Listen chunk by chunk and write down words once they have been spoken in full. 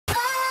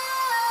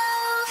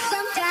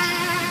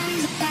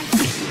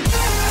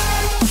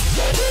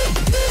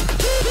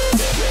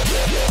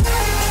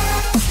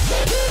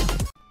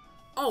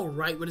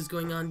Alright, what is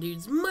going on,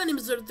 dudes? My name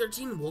is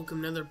 13.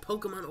 Welcome to another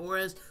Pokemon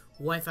ORAS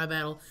Wi-Fi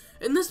battle.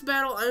 In this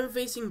battle, I'm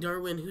facing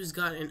Darwin, who's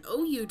got an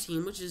OU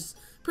team, which is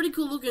a pretty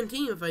cool looking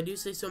team, if I do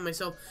say so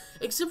myself.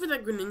 Except for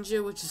that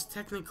Greninja, which is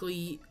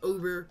technically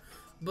Uber.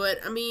 But,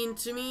 I mean,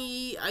 to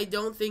me, I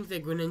don't think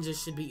that Greninja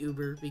should be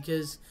Uber,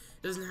 because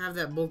it doesn't have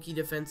that bulky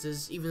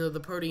defenses, even though the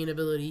Protean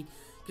ability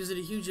gives it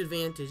a huge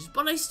advantage.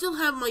 But I still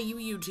have my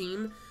UU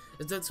team,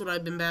 as that's what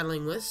I've been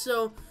battling with.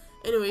 So,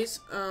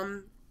 anyways,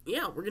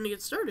 yeah, we're gonna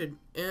get started.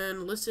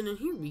 And listen in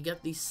here, we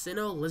got the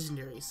Sinnoh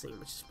Legendary theme,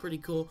 which is pretty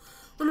cool.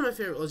 One of my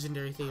favorite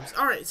legendary themes.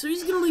 Alright, so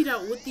he's gonna lead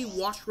out with the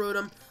Wash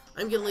Rotom.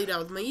 I'm gonna lead out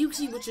with my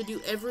Uxie, which I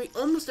do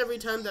almost every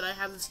time that I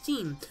have this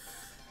team.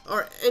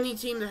 Or any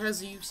team that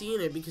has a Uxie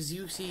in it, because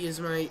Uxie is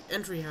my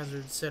entry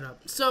hazard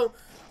setup. So,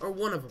 or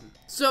one of them.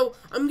 So,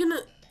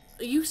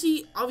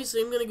 Uxie,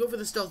 obviously I'm gonna go for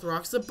the Stealth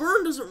Rocks. The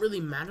burn doesn't really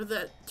matter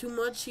that too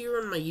much here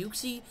on my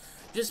Uxie,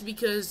 just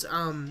because,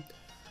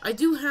 I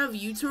do have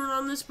U-turn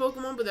on this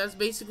Pokemon, but that's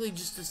basically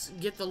just to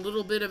get the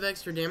little bit of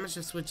extra damage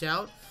to switch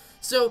out.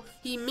 So,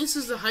 he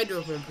misses the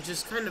Hydro Pump, which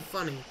is kind of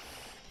funny.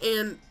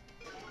 And,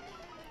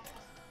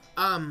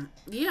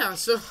 yeah,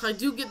 so I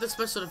do get the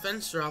Special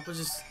Defense drop, which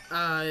is,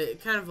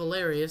 kind of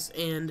hilarious.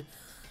 And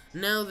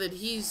now that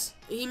he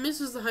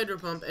misses the Hydro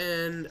Pump,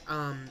 and,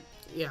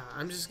 yeah,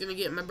 I'm just gonna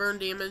get my burn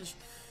damage.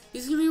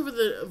 He's gonna go for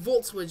the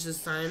Volt Switch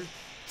this time,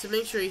 to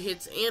make sure he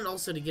hits, and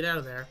also to get out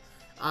of there.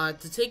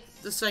 To take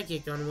the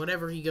Psychic on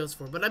whatever he goes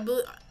for. But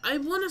I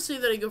want to say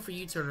that I go for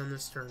U-turn on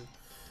this turn.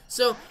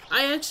 So,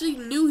 I actually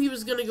knew he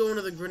was going to go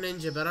into the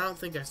Greninja, but I don't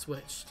think I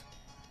switched.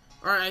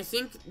 Alright, I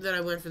think that I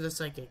went for the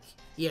Psychic.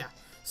 Yeah.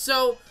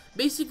 So,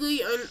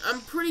 basically,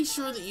 I'm pretty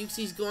sure that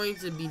Uxie's going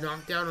to be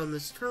knocked out on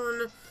this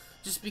turn,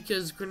 just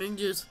because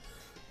Greninjas...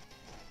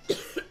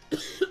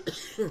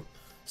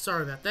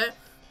 Sorry about that.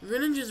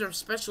 Greninjas are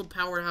special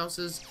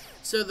powerhouses,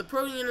 so the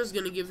Protean is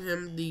going to give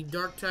him the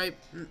Dark type,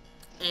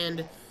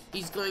 and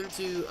he's going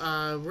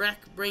to wreck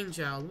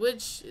Brainchild,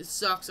 which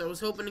sucks. I was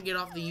hoping to get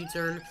off the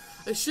U-turn.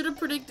 I should have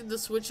predicted the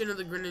switch into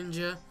the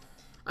Greninja.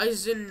 I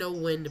just didn't know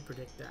when to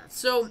predict that.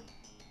 So,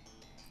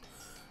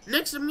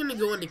 next I'm going to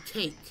go into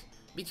Cake,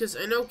 because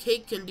I know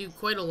Cake can do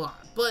quite a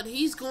lot. But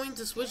he's going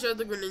to switch out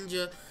the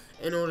Greninja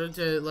in order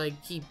to,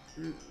 like, keep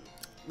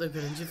the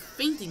Greninja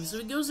fainting. So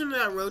he goes into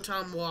that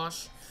Rotom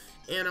Wash,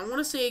 and I want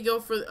to say I go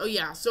for, oh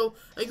yeah, so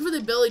I go for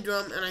the Belly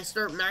Drum, and I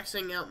start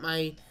maxing out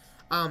my,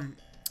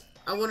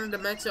 I wanted to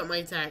max out my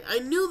attack. I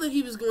knew that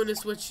he was going to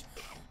switch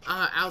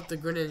out the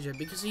Greninja,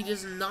 because he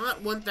does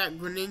not want that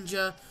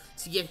Greninja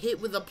to get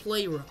hit with a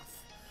Play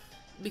Rough,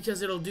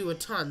 because it'll do a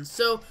ton.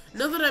 So,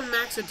 now that I'm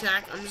max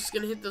attack, I'm just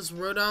going to hit this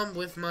Rotom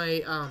with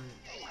my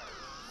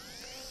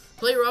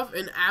Play Rough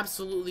and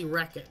absolutely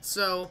wreck it.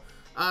 So,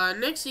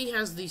 next he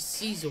has the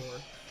Scizor.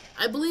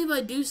 I believe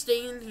I do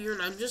stay in here,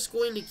 and I'm just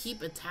going to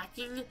keep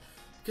attacking,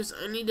 because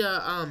I need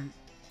to, I'm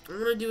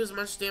going to do as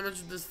much damage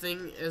with this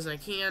thing as I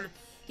can.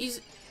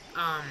 He's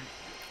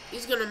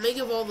gonna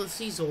Mega Evolve the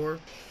Scizor,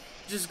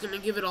 just gonna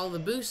give it all the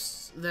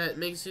boosts that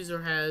Mega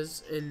Scizor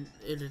has in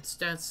its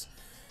stats,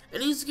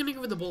 and he's gonna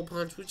give it the Bolt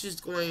Punch, which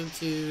is going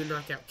to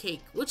knock out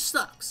Cake, which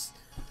sucks.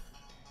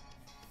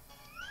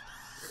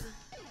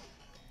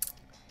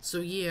 So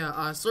yeah,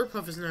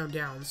 Slurpuff is now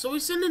down. So we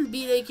send in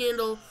B-Day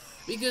Candle,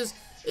 because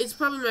it's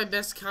probably my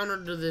best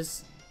counter to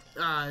this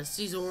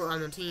Scizor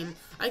on the team.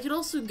 I could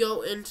also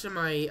go into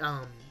my,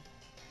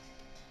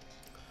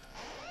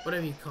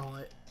 whatever you call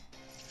it.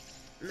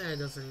 Nah, it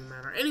doesn't even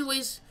matter.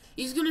 Anyways,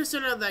 he's going to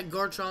send out that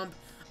Garchomp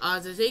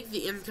to take the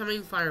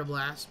incoming Fire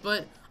Blast,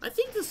 but I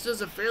think this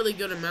does a fairly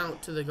good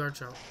amount to the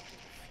Garchomp.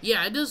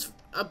 Yeah, it does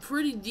a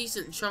pretty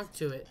decent chunk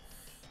to it,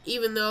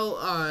 even though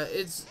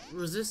it's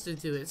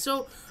resistant to it.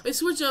 So, I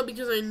switch out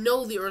because I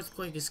know the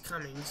Earthquake is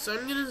coming. So,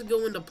 I'm going to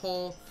go into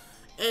Paul,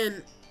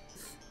 and,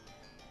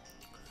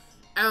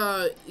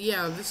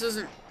 yeah, this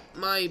isn't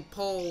my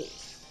Paul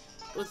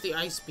with the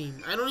Ice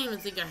Beam. I don't even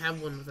think I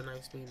have one with an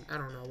Ice Beam. I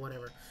don't know,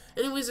 whatever.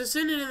 Anyways, I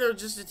send it in there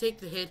just to take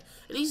the hit,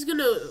 and he's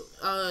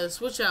gonna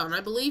switch out, and I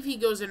believe he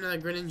goes into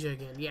that Greninja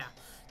again, yeah,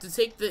 to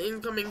take the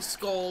incoming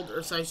Scald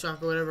or Side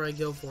Shock or whatever I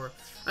go for.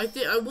 I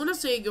want to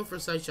say I go for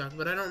Side Shock,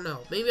 but I don't know.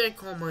 Maybe I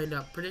Calm Mind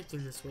up,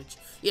 predicting the switch.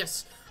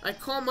 Yes, I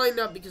Calm Mind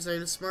up because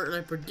I'm smart, and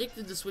I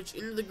predicted the switch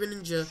into the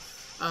Greninja.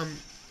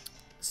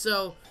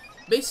 So,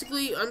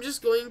 basically, I'm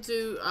just going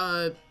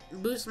to,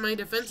 boost my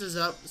defenses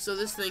up so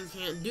this thing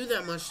can't do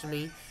that much to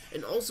me,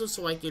 and also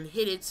so I can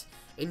hit it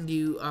and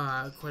do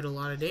quite a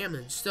lot of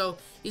damage. So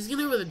he's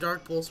gonna go with a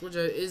Dark Pulse, which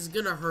is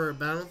gonna hurt,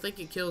 but I don't think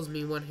it kills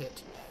me one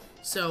hit.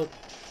 So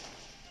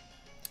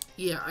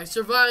yeah, I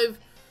survive,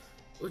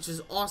 which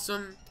is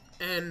awesome,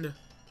 and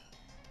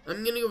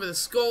I'm gonna go with a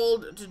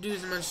Scald to do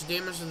as much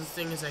damage to the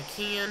thing as I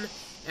can,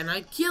 and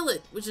I kill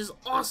it, which is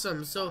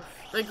awesome. So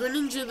my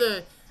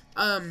Greninja,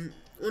 one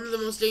of the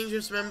most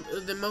dangerous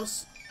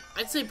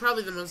I'd say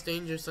probably the most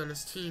dangerous on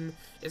his team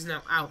is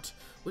now out,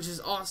 which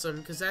is awesome,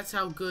 because that's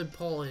how good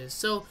Paul is.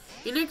 So,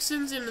 he next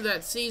sends into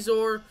that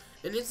Scizor,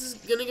 and this is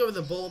gonna go with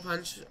a Bullet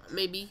Punch,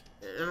 maybe.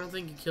 I don't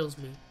think it kills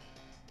me.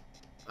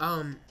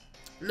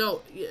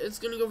 No, it's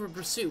gonna go for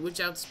Pursuit, which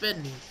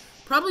outsped me.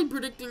 Probably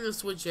predicting the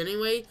switch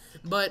anyway,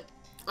 but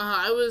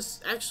I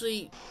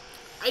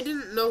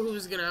didn't know who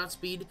was gonna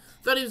outspeed.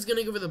 Thought he was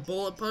gonna go for the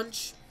Bullet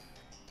Punch.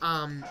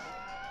 And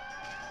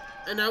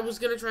I was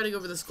gonna try to go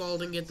for the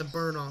Scald and get the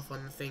burn off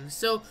on the thing.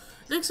 So,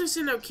 next I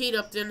send out Kate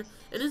Upton,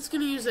 and it's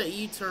gonna use that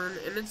U-turn,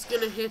 and it's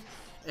gonna hit,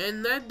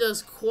 and that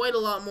does quite a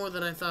lot more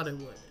than I thought it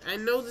would. I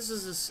know this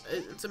is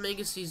it's a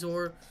Mega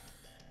Caesar.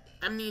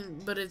 I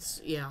mean, but it's,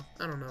 yeah,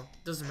 I don't know.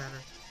 Doesn't matter.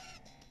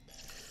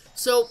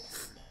 So,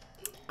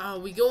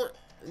 we go,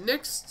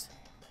 next,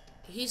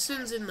 he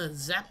sends in the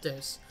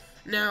Zapdos.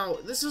 Now,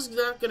 this is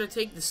not gonna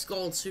take the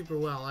Scald super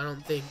well, I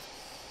don't think.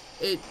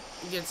 It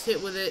gets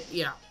hit with it,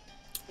 yeah.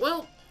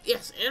 Well,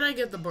 yes, and I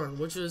get the burn,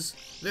 which is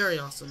very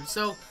awesome.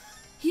 So,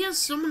 he has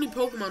so many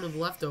Pokemon with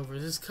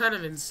leftovers, it's kind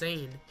of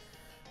insane.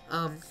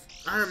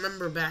 I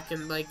remember back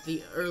in, like,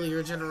 the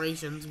earlier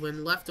generations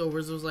when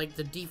leftovers was, like,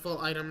 the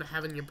default item to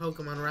have in your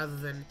Pokemon rather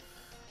than,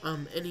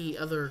 any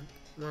other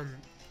one,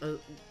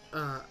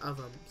 of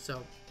them.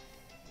 So,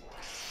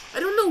 I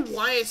don't know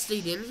why I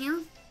stayed in here,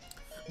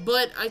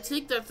 but I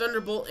take that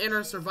Thunderbolt and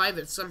I survive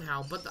it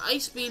somehow. But the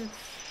Ice Beam,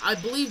 I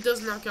believe,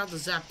 does knock out the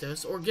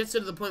Zapdos, or gets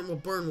it to the point where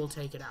Burn will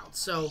take it out.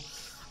 So,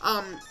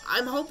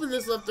 I'm hoping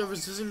this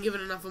leftovers doesn't give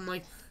it enough. I'm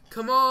like,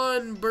 come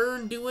on,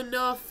 Burn, do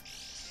enough.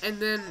 And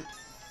then,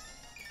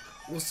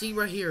 we'll see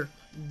right here.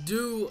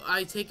 Do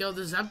I take out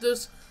the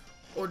Zapdos,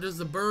 or does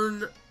the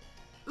Burn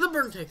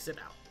takes it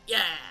out.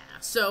 Yeah!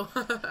 So,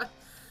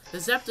 the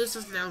Zapdos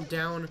is now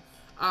down.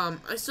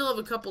 I still have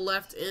a couple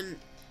left, and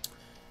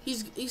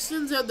he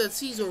sends out that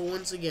Caesar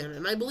once again,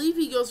 and I believe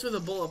he goes for the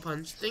Bullet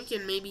Punch,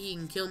 thinking maybe he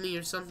can kill me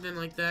or something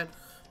like that.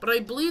 But I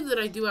believe that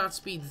I do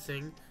outspeed the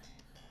thing,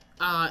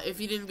 if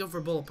he didn't go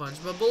for Bullet Punch.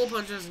 But Bullet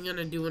Punch isn't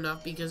gonna do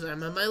enough because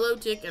I'm at my low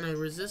tick and I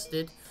resist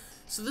it.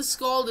 So this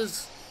Scald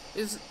is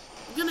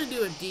gonna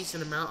do a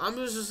decent amount.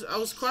 I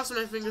was crossing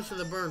my fingers for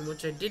the burn,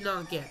 which I did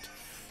not get.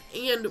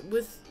 And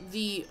with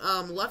the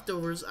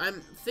leftovers,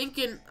 I'm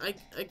thinking I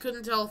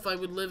couldn't tell if I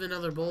would live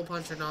another Bullet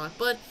Punch or not,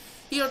 but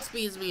he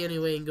outspeeds me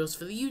anyway and goes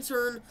for the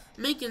U-turn,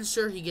 making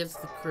sure he gets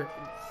the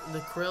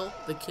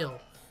kill.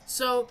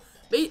 So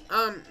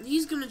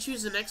he's gonna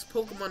choose the next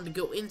Pokemon to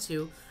go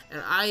into,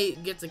 and I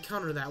get to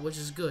counter that, which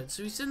is good.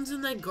 So he sends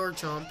in that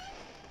Garchomp,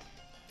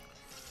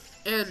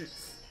 and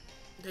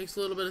takes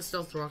a little bit of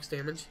Stealth Rocks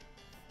damage.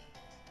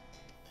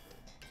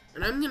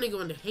 And I'm gonna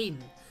go into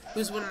Hayden,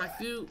 who's one of my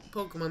few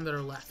Pokemon that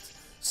are left.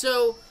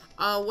 So,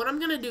 what I'm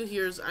gonna do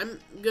here is I'm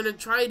gonna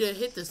try to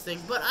hit this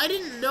thing, but I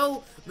didn't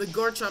know the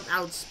Garchomp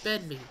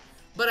outsped me.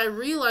 But I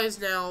realize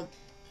now,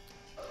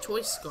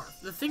 Choice Scarf.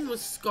 The thing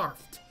was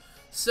scarfed.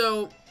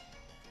 So,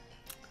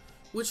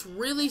 which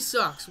really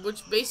sucks,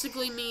 which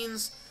basically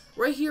means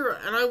right here,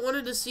 and I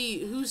wanted to see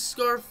whose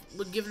Scarf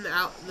would give him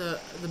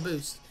the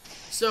boost.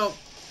 So,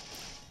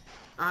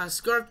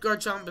 Scarf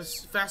Garchomp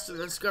is faster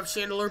than Scarf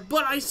Chandelure,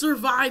 but I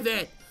survive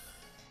it!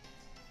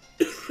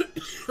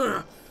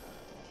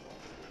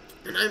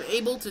 And I'm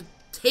able to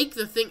take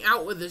the thing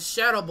out with his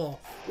Shadow Ball,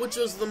 which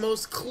was the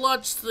most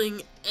clutch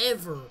thing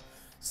ever.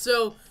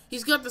 So,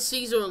 he's got the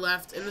Caesar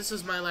left, and this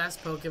is my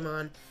last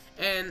Pokemon,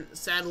 and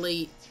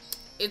sadly,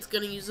 it's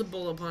going to use a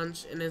Bullet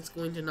Punch, and it's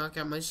going to knock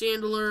out my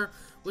Chandelure,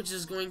 which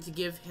is going to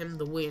give him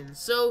the win.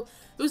 So,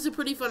 it was a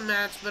pretty fun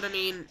match, but I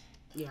mean,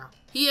 yeah.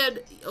 He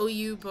had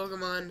OU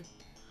Pokemon,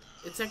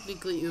 it's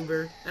technically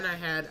Uber, and I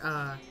had,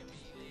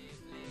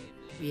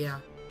 yeah.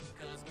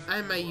 I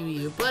had my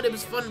UU, but it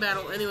was a fun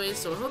battle anyway,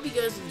 so I hope you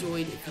guys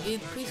enjoyed. If you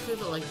did, please click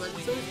the like button,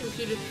 so it's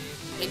appreciated,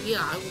 and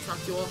yeah, I will talk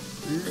to you all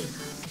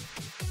later.